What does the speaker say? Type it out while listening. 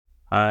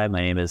Hi,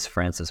 my name is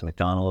Francis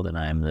McDonald, and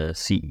I'm the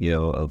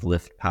CEO of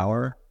LlFT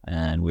Power,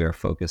 and we are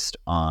focused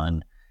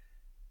on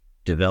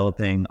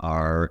developing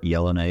our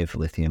Yellowknife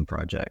lithium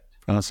project.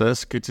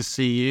 Francis, good to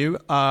see you.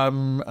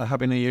 A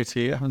happy New Year to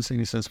you. I haven't seen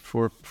you since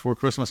before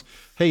Christmas.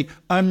 Hey,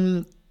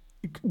 I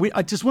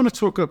just want to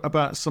talk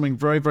about something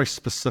very, very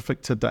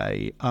specific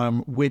today,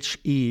 which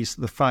is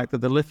the fact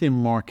that the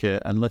lithium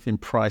market and lithium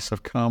price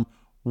have come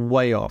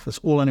way off. That's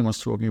all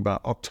anyone's talking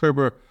about.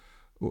 October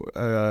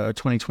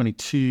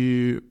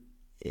 2022,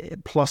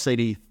 plus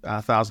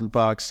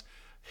 $80,000,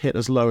 hit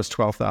as low as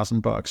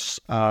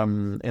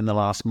 $12,000 in the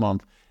last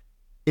month.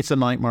 It's a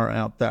nightmare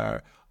out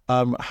there.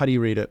 How do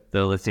you read it?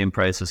 The lithium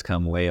price has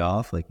come way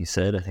off. Like you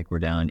said, I think we're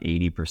down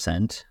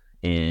 80%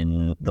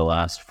 in the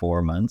last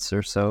 4 months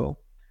or so.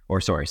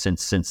 Or sorry,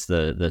 since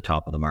the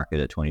top of the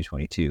market at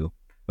 2022.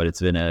 But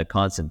it's been a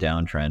constant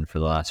downtrend for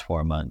the last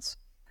 4 months.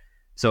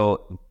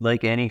 So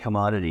like any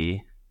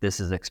commodity, this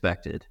is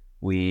expected.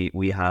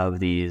 We have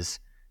these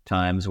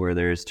times where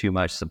there's too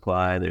much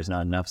supply, there's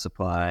not enough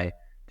supply,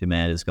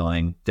 demand is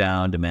going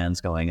down,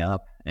 demand's going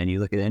up. And you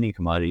look at any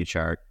commodity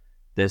chart,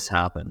 this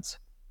happens.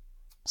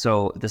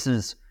 So this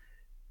is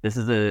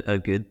a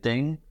good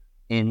thing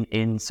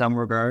in some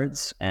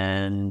regards.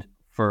 And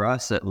for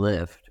us at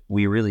LlFT,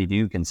 we really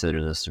do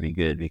consider this to be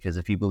good, because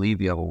if you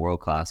believe you have a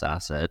world-class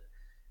asset,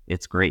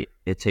 it's great.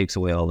 It takes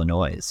away all the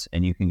noise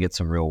and you can get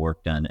some real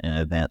work done in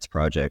advanced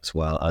projects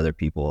while other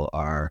people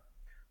are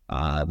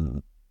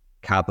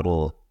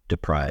capital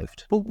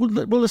deprived. Well,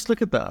 let's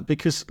look at that,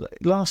 because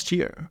last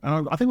year,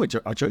 and I think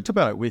I joked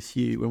about it with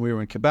you when we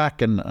were in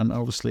Quebec and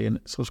obviously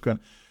in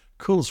subsequent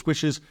calls,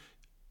 which is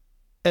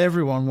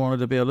everyone wanted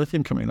to be a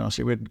lithium company last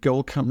year. We had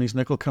gold companies,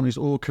 nickel companies,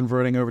 all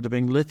converting over to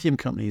being lithium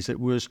companies.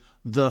 It was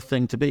the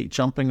thing to be,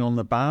 jumping on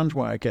the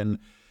bandwagon.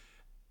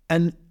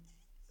 And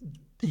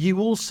you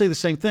all say the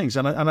same things.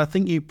 And I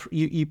think you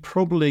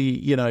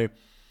probably,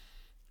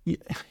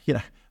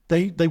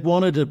 they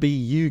wanted to be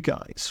you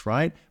guys,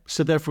 right?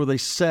 So therefore they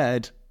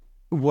said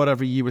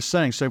whatever you were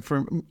saying. So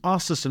for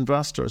us as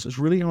investors, it's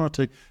really hard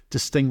to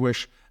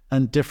distinguish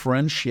and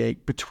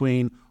differentiate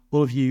between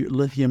all of you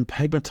lithium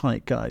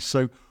pegmatite guys.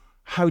 So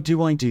how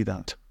do I do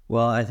that?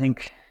 Well, I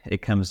think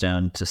it comes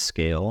down to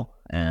scale.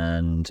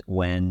 And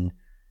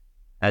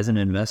as an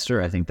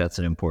investor, I think that's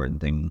an important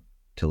thing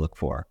to look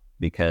for,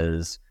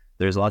 because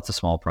there's lots of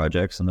small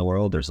projects in the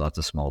world. There's lots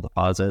of small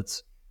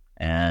deposits,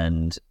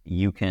 and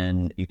you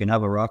can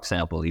have a rock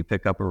sample. You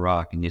pick up a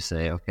rock and you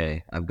say,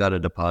 okay, I've got a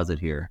deposit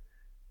here,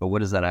 but what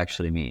does that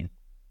actually mean?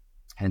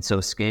 And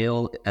so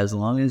scale, as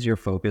long as you're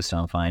focused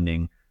on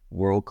finding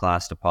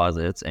world-class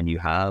deposits, and you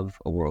have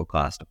a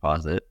world-class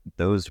deposit,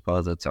 those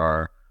deposits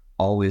are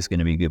always going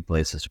to be good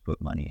places to put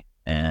money.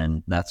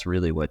 And that's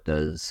really what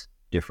does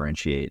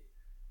differentiate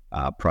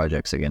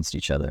projects against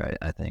each other,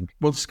 I think.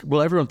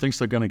 Well, everyone thinks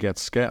they're going to get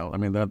scale. I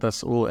mean,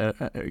 that's all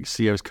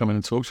CEOs come in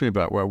and talk to me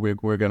about, where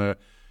we're going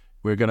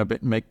to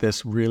make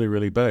this really,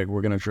 really big.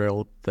 We're going to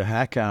drill the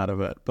heck out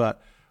of it.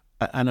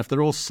 And if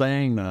they're all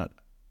saying that,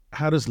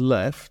 how does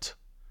LlFT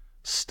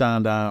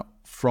stand out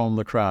from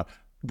the crowd?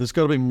 There's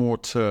got to be more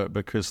to it,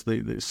 because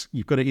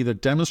you've got to either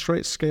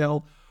demonstrate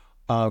scale,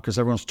 because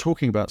everyone's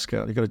talking about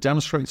scale. You've got to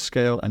demonstrate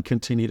scale and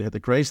continue to hit the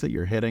grades that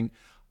you're hitting.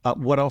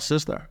 What else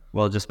is there?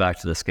 Well, just back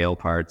to the scale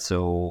part.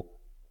 So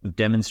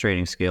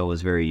demonstrating scale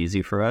was very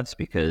easy for us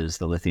because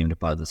the lithium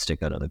deposits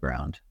stick out of the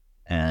ground.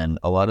 And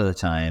a lot of the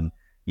time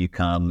you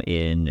come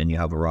in and you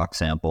have a rock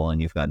sample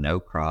and you've got an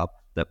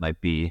outcrop that might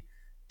be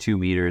 2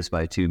 meters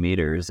by 2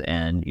 meters,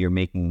 and you're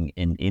making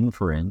an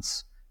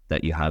inference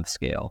that you have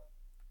scale.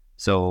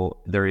 So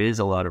there is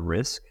a lot of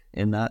risk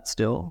in that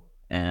still,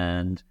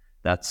 and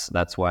that's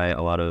why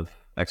a lot of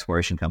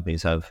exploration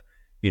companies have,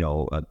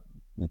 a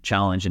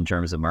challenge in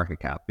terms of market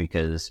cap,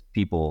 because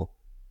people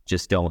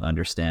just don't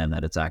understand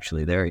that it's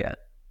actually there yet.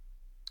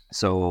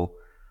 So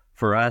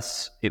for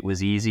us, it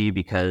was easy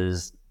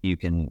because you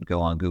can go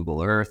on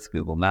Google Earth,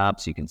 Google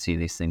Maps, you can see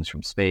these things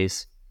from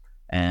space,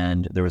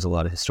 and there was a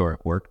lot of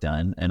historic work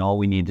done, and all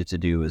we needed to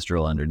do was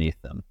drill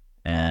underneath them.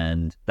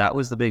 And that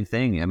was the big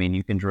thing. I mean,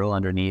 you can drill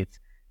underneath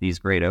these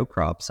great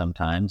outcrops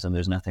sometimes and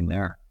there's nothing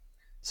there.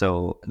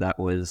 So that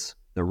was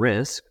the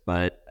risk.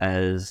 But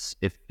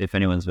if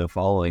anyone's been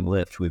following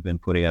LlFT, we've been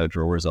putting out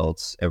drill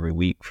results every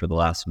week for the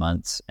last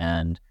months,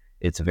 and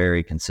it's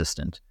very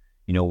consistent.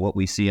 What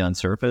we see on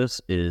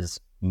surface is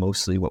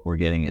mostly what we're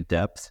getting at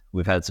depth.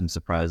 We've had some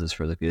surprises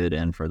for the good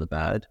and for the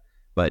bad,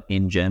 but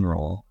in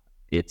general,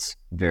 it's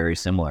very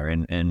similar.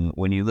 And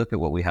when you look at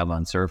what we have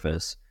on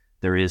surface,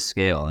 there is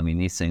scale. I mean,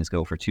 these things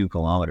go for 2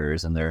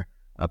 kilometers and they're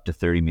up to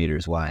 30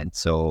 meters wide.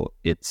 So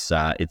it's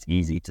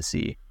easy to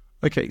see.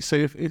 Okay, so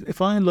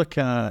if I look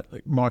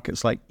at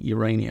markets like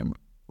uranium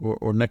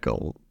or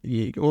nickel,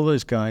 all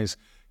those guys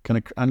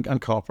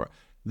and copper,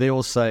 they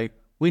all say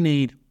we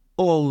need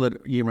all the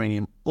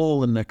uranium,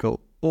 all the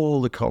nickel,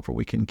 all the copper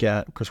we can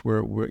get, because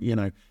we're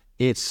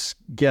it's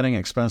getting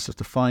expensive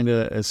to find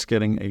it. It's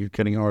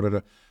getting harder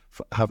to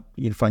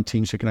find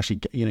teams who can actually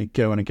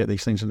go in and get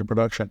these things into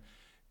production.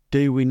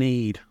 Do we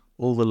need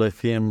all the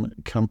lithium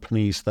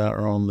companies that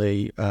are on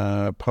the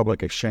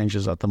public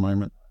exchanges at the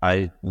moment?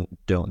 I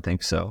don't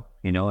think so.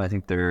 I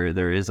think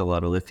there is a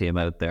lot of lithium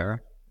out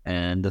there,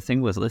 and the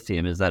thing with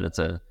lithium is that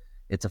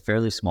it's a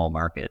fairly small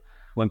market.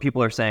 When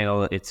people are saying,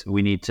 "Oh,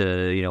 we need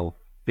to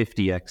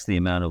 50x the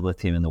amount of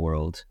lithium in the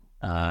world,"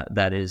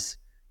 that is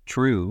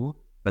true,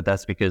 but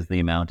that's because the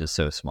amount is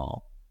so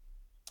small,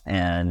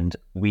 and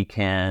we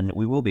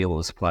will be able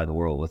to supply the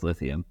world with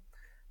lithium.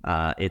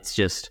 It's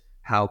just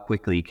how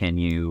quickly can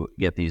you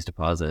get these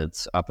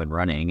deposits up and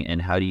running,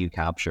 and how do you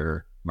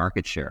capture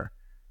market share?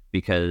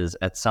 Because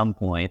at some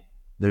point,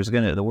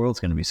 the world's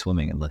gonna be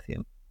swimming in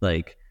lithium.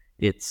 Like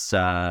it's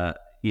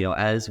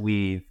as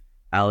we've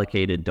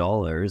allocated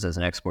dollars as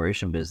an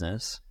exploration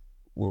business,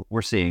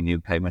 we're seeing new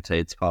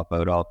pegmatites pop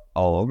out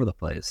all over the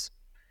place,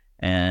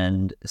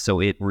 and so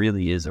it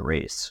really is a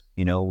race.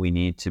 We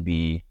need to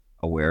be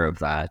aware of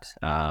that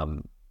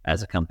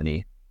as a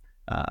company.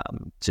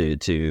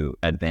 To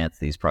advance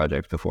these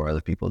projects before other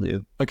people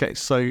do. Okay,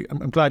 so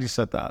I'm glad you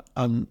said that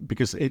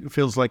because it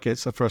feels like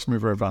it's a first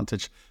mover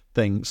advantage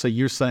thing. So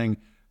you're saying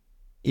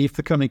if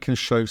the company can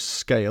show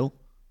scale,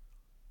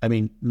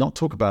 not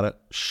talk about it,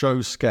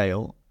 show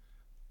scale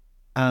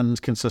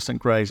and consistent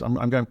grades. I'm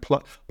going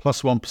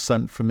plus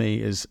 1% for me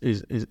is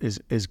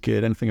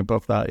good. Anything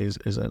above that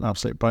is an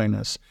absolute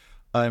bonus.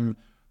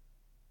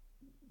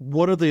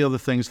 What are the other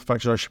things, the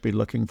factors I should be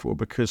looking for?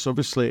 Because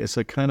obviously it's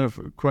a kind of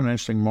quite an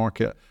interesting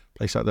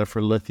marketplace out there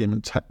for lithium.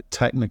 And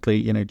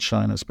technically,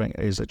 China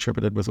is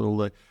attributed with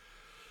all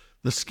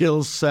the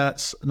skill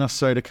sets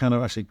necessary to kind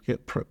of actually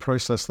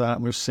process that.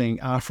 And we're seeing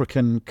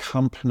African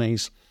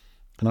companies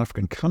and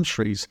African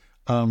countries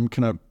doing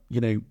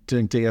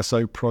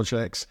DSO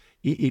projects.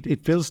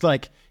 It feels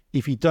like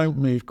if you don't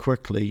move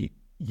quickly,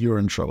 you're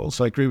in trouble.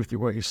 So I agree with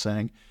what you're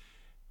saying.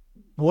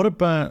 What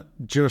about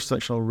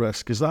jurisdictional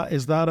risk? Is that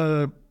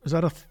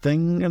a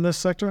thing in this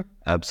sector?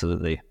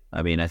 Absolutely.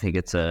 I think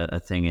it's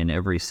a thing in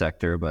every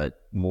sector,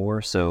 but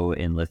more so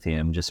in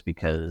lithium, just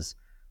because,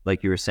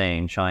 like you were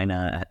saying,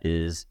 China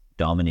is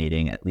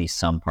dominating at least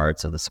some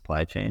parts of the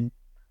supply chain.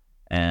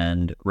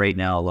 And right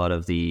now, a lot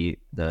of the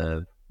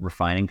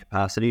refining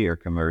capacity or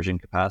conversion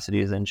capacity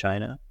is in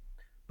China,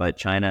 but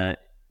China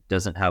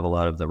doesn't have a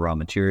lot of the raw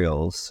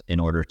materials in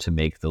order to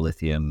make the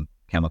lithium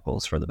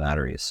chemicals for the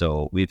batteries.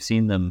 So we've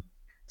seen them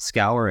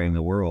scouring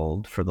the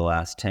world for the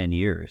last 10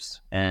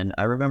 years. And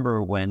I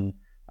remember when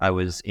I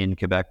was in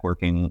Quebec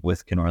working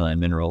with Kenorland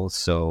Minerals,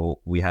 so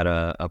we had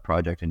a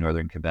project in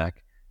northern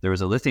Quebec. There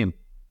was a lithium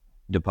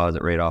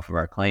deposit right off of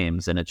our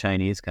claims, and a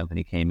Chinese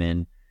company came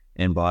in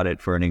and bought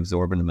it for an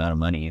exorbitant amount of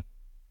money,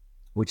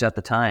 which at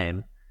the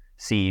time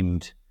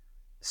seemed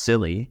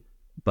silly,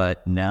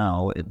 but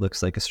now it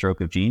looks like a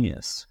stroke of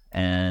genius.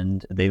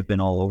 And they've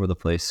been all over the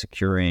place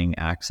securing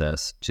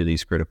access to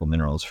these critical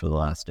minerals for the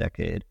last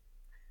decade.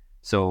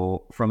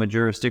 So from a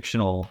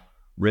jurisdictional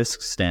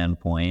risk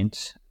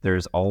standpoint,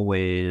 there's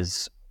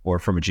always, or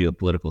from a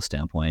geopolitical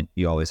standpoint,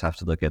 you always have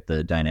to look at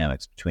the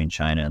dynamics between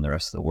China and the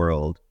rest of the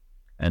world.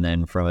 And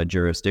then from a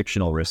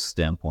jurisdictional risk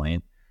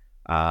standpoint,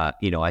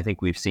 I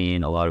think we've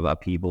seen a lot of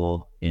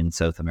upheaval in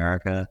South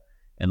America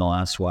in the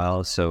last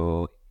while.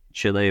 So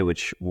Chile,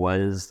 which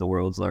was the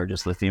world's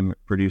largest lithium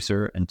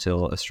producer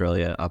until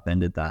Australia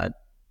upended that,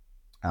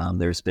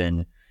 there's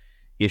been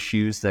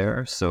issues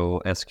there.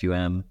 So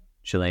SQM,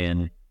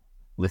 Chilean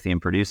lithium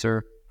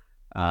producer,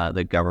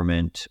 the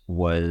government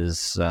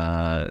was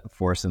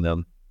forcing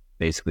them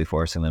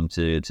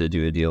to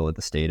do a deal with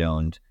the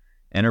state-owned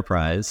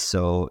enterprise.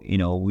 So,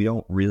 we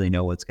don't really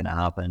know what's going to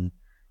happen.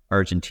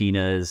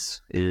 Argentina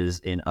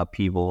is in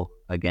upheaval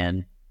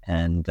again,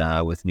 and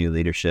with new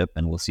leadership,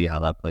 and we'll see how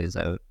that plays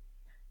out.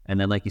 And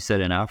then, like you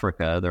said, in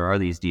Africa, there are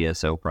these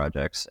DSO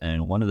projects,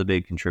 and one of the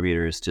big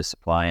contributors to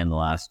supply in the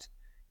last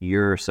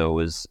year or so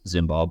was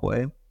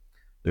Zimbabwe.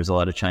 There's a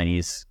lot of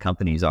Chinese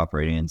companies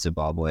operating in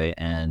Zimbabwe,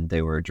 and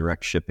they were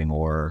direct shipping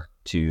ore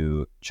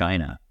to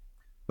China.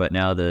 But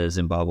now the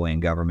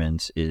Zimbabwean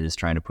government is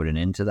trying to put an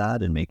end to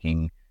that and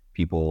making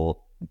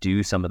people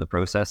do some of the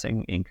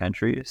processing in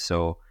country.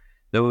 So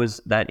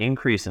that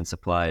increase in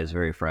supply is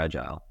very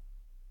fragile.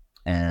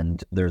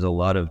 And there's a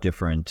lot of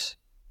different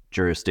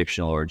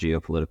jurisdictional or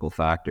geopolitical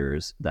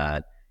factors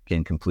that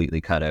can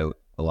completely cut out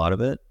a lot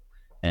of it.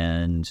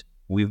 And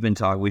we've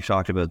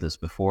talked about this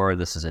before.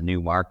 This is a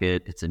new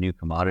market. It's a new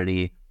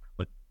commodity.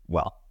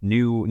 Well,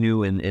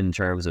 new in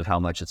terms of how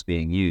much it's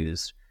being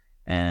used.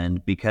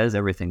 And because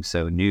everything's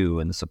so new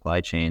and the supply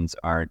chains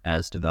aren't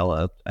as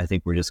developed, I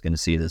think we're just going to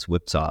see this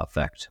whipsaw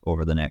effect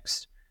over the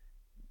next,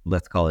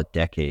 let's call it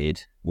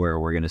decade, where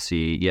we're going to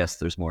see, yes,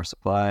 there's more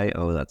supply.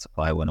 Oh, that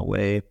supply went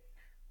away.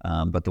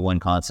 But the one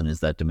constant is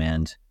that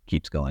demand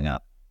keeps going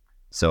up.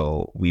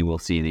 So we will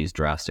see these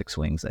drastic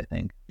swings, I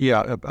think.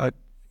 Yeah, I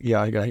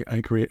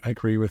agree. I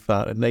agree with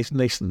that. And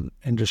nascent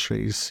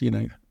industries,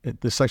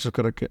 the sector's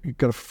got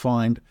to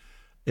find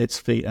its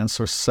feet and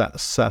sort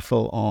of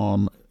settle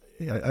on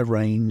a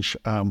range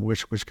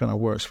which kind of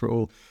works for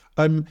all.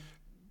 And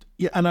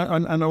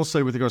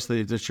also with regards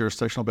to the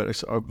jurisdictional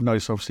bit, I've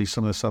noticed obviously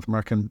some of the South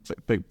American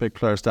big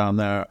players down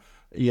there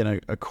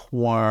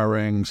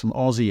acquiring some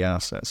Aussie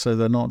assets. So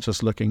they're not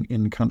just looking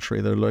in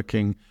country, they're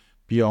looking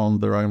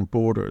beyond their own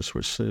borders,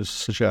 which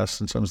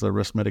suggests in terms of their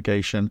risk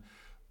mitigation,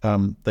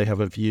 they have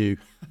a view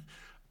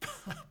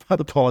about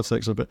the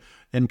politics of it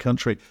in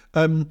country.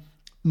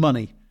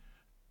 Money.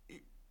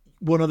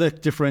 One of the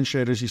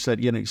differentiators, you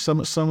said, some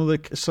of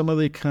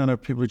the kind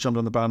of people who jumped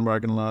on the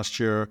bandwagon last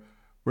year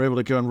were able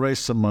to go and raise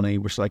some money,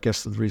 which I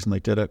guess is the reason they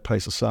did it,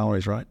 pays the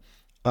salaries, right?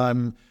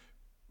 But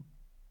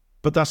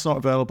that's not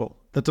available.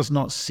 That does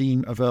not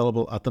seem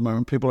available at the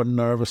moment. People are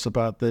nervous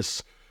about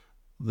this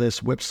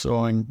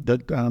whipsawing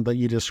that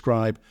you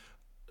describe.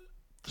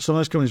 Some of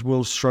those companies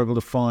will struggle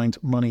to find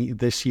money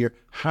this year.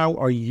 How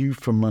are you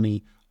for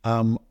money?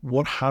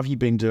 What have you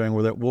been doing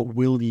with it? What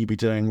will you be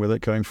doing with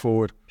it going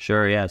forward?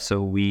 Sure, yeah.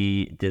 So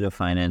we did a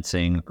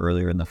financing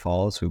earlier in the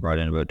fall. So we brought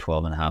in about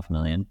 12.5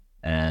 million.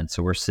 And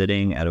so we're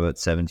sitting at about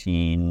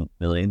 17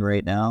 million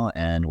right now.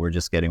 And we're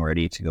just getting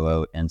ready to go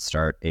out and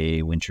start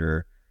a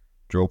winter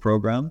drill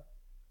program.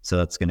 So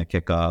that's going to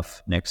kick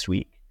off next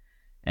week.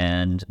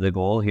 And the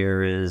goal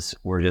here is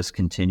we're just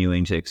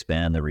continuing to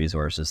expand the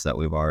resources that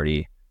we've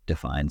already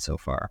defined so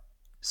far.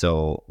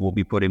 So we'll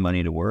be putting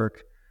money to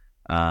work,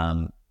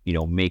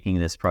 making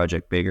this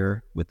project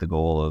bigger with the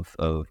goal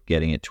of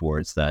getting it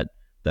towards that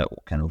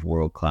kind of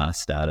world-class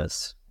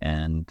status.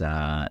 And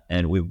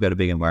we've got a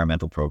big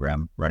environmental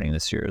program running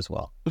this year as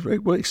well.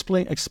 Well,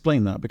 explain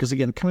that, because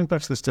again, coming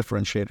back to this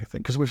differentiator thing,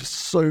 because there's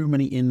so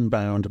many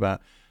inbound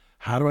about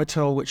how do I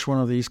tell which one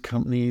of these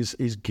companies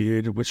is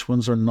good, which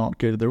ones are not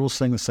good? They're all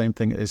saying the same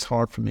thing. It's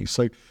hard for me.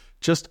 So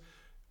just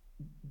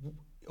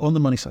on the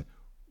money side,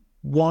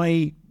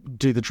 why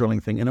do the drilling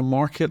thing in a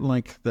market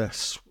like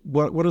this?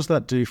 What does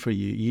that do for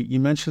you? You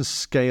mentioned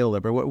scale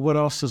there, but what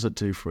else does it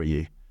do for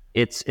you?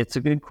 It's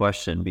a good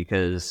question,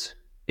 because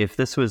if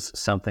this was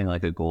something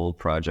like a gold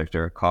project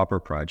or a copper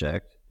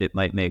project, it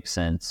might make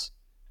sense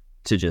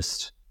to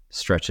just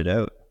stretch it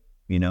out,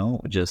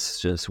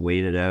 just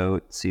wait it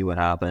out, see what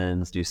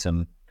happens, do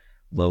some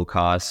low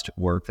cost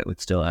work that would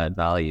still add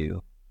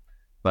value.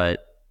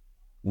 But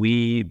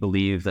we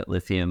believe that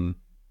lithium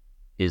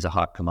is a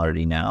hot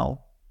commodity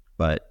now,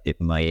 but it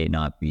might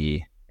not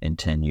be in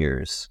 10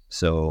 years.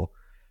 So,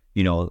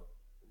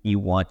 you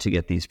want to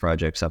get these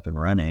projects up and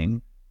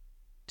running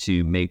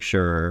to make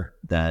sure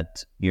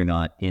that you're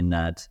not in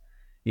that,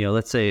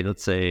 let's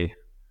say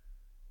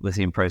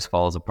lithium price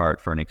falls apart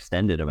for an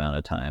extended amount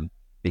of time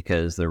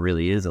because there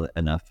really is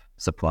enough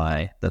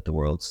supply that the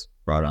world's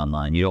brought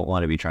online. You don't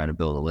want to be trying to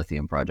build a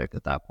lithium project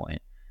at that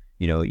point.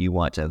 You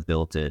want to have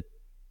built it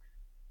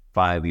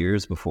 5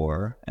 years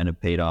before and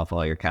have paid off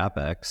all your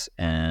capex,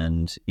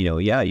 and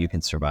you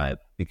can survive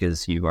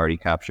because you've already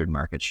captured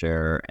market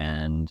share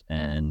and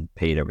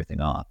paid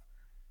everything off.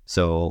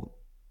 So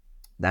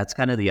that's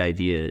kind of the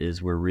idea,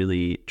 is we're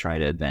really trying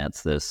to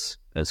advance this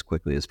as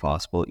quickly as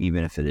possible,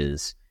 even if it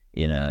is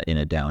in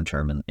a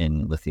downturn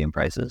in lithium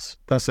prices.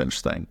 That's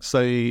interesting.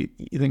 So you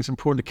think it's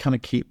important to kind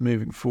of keep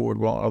moving forward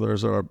while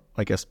others are,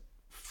 I guess,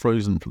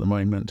 frozen for the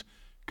moment,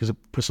 because it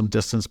puts some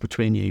distance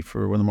between you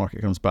for when the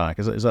market comes back.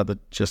 Is that the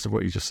gist of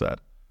what you just said?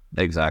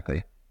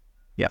 Exactly.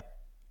 Yeah.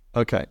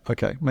 Okay.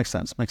 Makes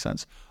sense.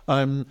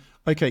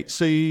 Okay,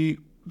 so you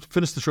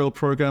finished the drill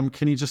program.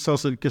 Can you just tell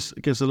us,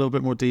 give us a little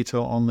bit more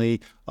detail on the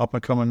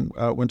up-and-coming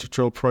winter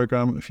drill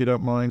program, if you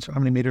don't mind? How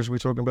many meters are we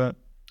talking about?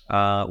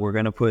 We're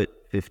going to put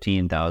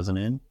 15,000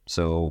 in.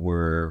 So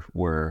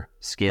we're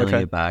scaling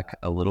it back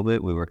a little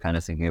bit. We were kind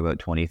of thinking about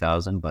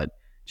 20,000, but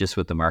just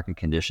with the market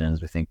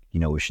conditions, we think,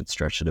 we should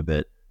stretch it a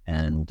bit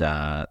and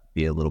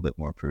be a little bit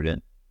more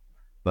prudent.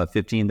 But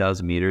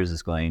 15,000 meters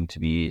is going to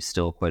be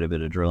still quite a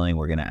bit of drilling.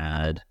 We're going to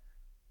add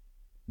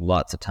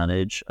lots of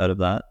tonnage out of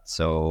that.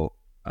 So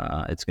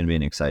it's going to be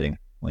an exciting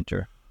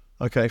winter.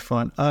 Okay,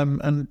 fine.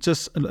 And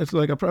just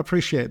I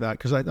appreciate that,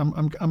 because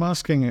I'm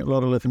asking a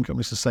lot of lithium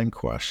companies the same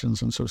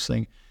questions and sort of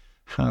seeing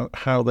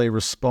how they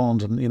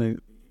respond. And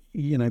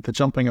the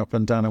jumping up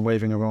and down and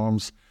waving of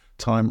arms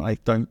time, I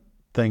don't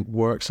think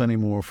works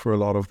anymore for a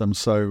lot of them.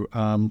 So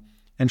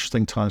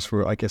interesting times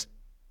for, I guess,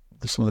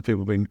 some of the people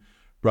who've been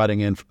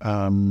writing in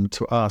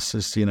to us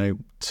is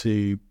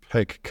to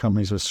pick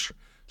companies with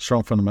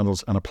strong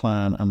fundamentals and a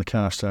plan and the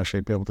cash to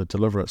actually be able to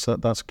deliver it. So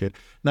that's good.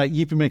 Now,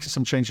 you've been making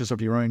some changes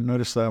of your own.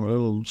 Notice that a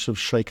little sort of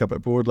shake up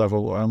at board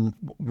level.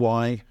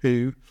 Why?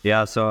 Who?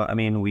 Yeah, so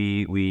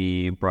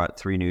we brought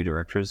 3 new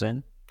directors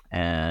in,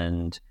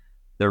 and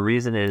the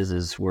reason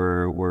is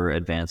we're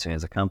advancing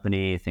as a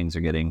company. Things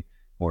are getting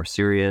more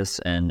serious,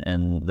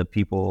 and the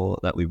people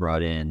that we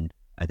brought in,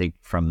 I think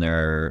from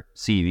their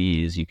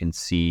CVs, you can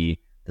see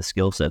the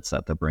skill sets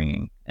that they're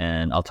bringing.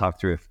 And I'll talk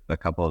through a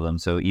couple of them.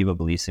 So Eva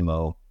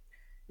Bellissimo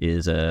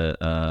is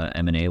a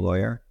M&A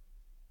lawyer.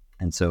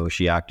 And so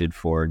she acted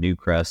for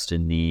Newcrest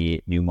in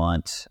the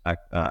Newmont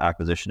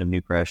acquisition of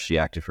Newcrest. She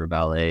acted for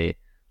Vale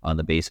on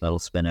the base metal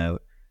spinout.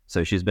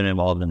 So she's been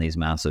involved in these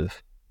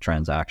massive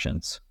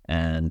transactions.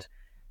 And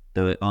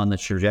on the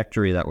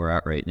trajectory that we're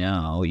at right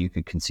now, you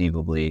could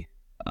conceivably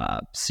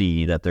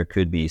see that there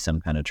could be some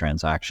kind of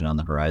transaction on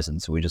the horizon.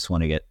 So we just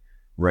want to get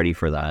ready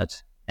for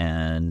that.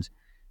 And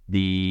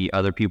The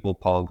other people,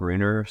 Paul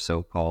Gruner.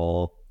 So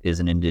Paul is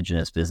an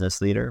Indigenous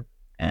business leader,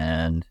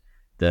 and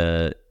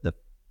the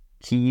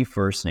key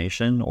First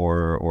Nation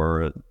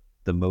or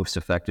the most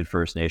affected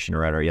First Nation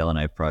around our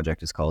Yellowknife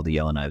project is called the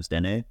Yellowknives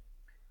Dene.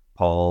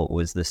 Paul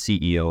was the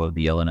CEO of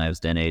the Yellowknives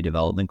Dene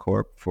Development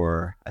Corp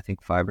for, I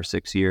think, 5 or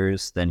 6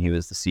 years. Then he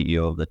was the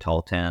CEO of the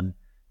Taltan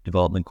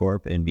Development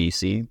Corp in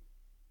BC.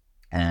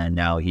 And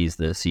now he's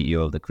the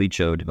CEO of the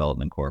Cleacho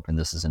Development Corp. And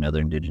this is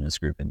another Indigenous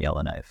group in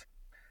Yellowknife.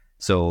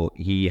 So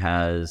he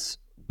has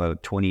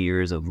about 20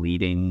 years of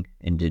leading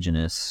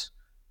Indigenous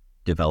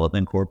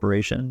development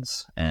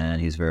corporations.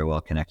 And he's very well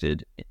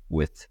connected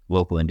with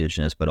local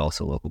Indigenous, but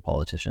also local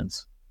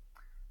politicians.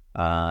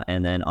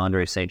 And then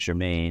Andre Saint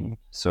Germain.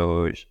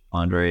 So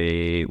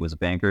Andre was a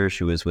banker.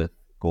 She was with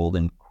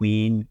Golden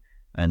Queen,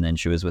 and then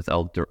she was with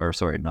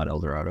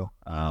Integra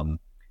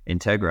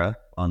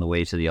on the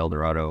way to the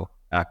Eldorado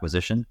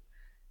acquisition,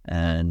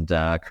 and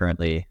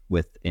currently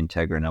with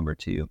Integra number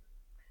 2.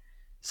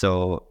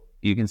 So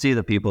you can see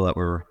the people that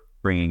we're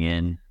bringing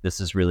in. This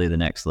is really the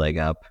next leg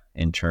up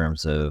in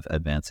terms of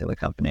advancing the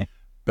company.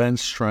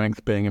 Ben's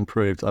strength being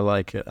improved. I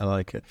like it.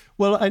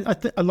 Well,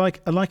 I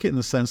like it in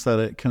the sense that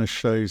it kind of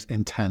shows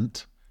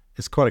intent.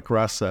 It's quite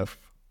aggressive,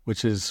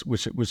 which is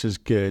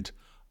good,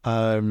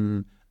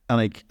 and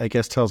I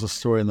guess tells a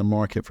story in the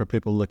market for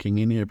people looking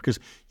in here, because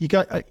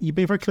you've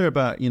been very clear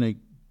about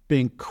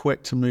being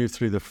quick to move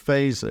through the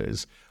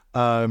phases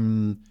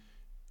to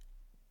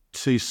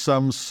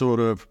some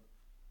sort of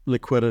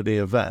liquidity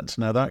event.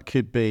 Now that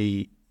could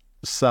be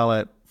sell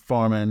it,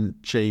 farm in,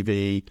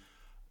 JV,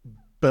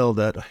 build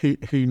it,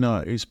 who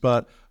knows?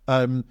 But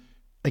I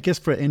guess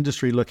for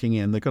industry looking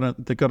in, they've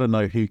got to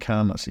know who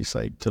can, as you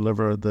say,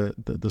 deliver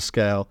the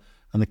scale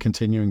and the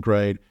continuing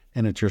grade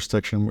in a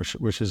jurisdiction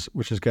which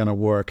is going to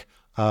work,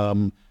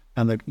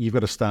 and that you've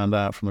got to stand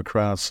out from the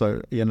crowd.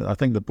 So I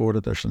think the board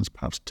additions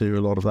perhaps do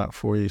a lot of that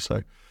for you.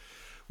 So,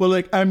 well,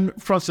 look,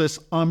 Francis,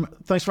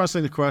 thanks for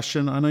answering the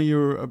question. I know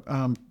you're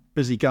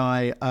busy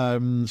guy,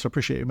 so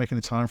appreciate you making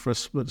the time for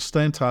us. But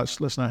stay in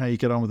touch. Let us know how you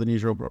get on with the new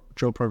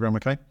drill program,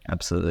 okay?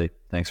 Absolutely.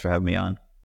 Thanks for having me on.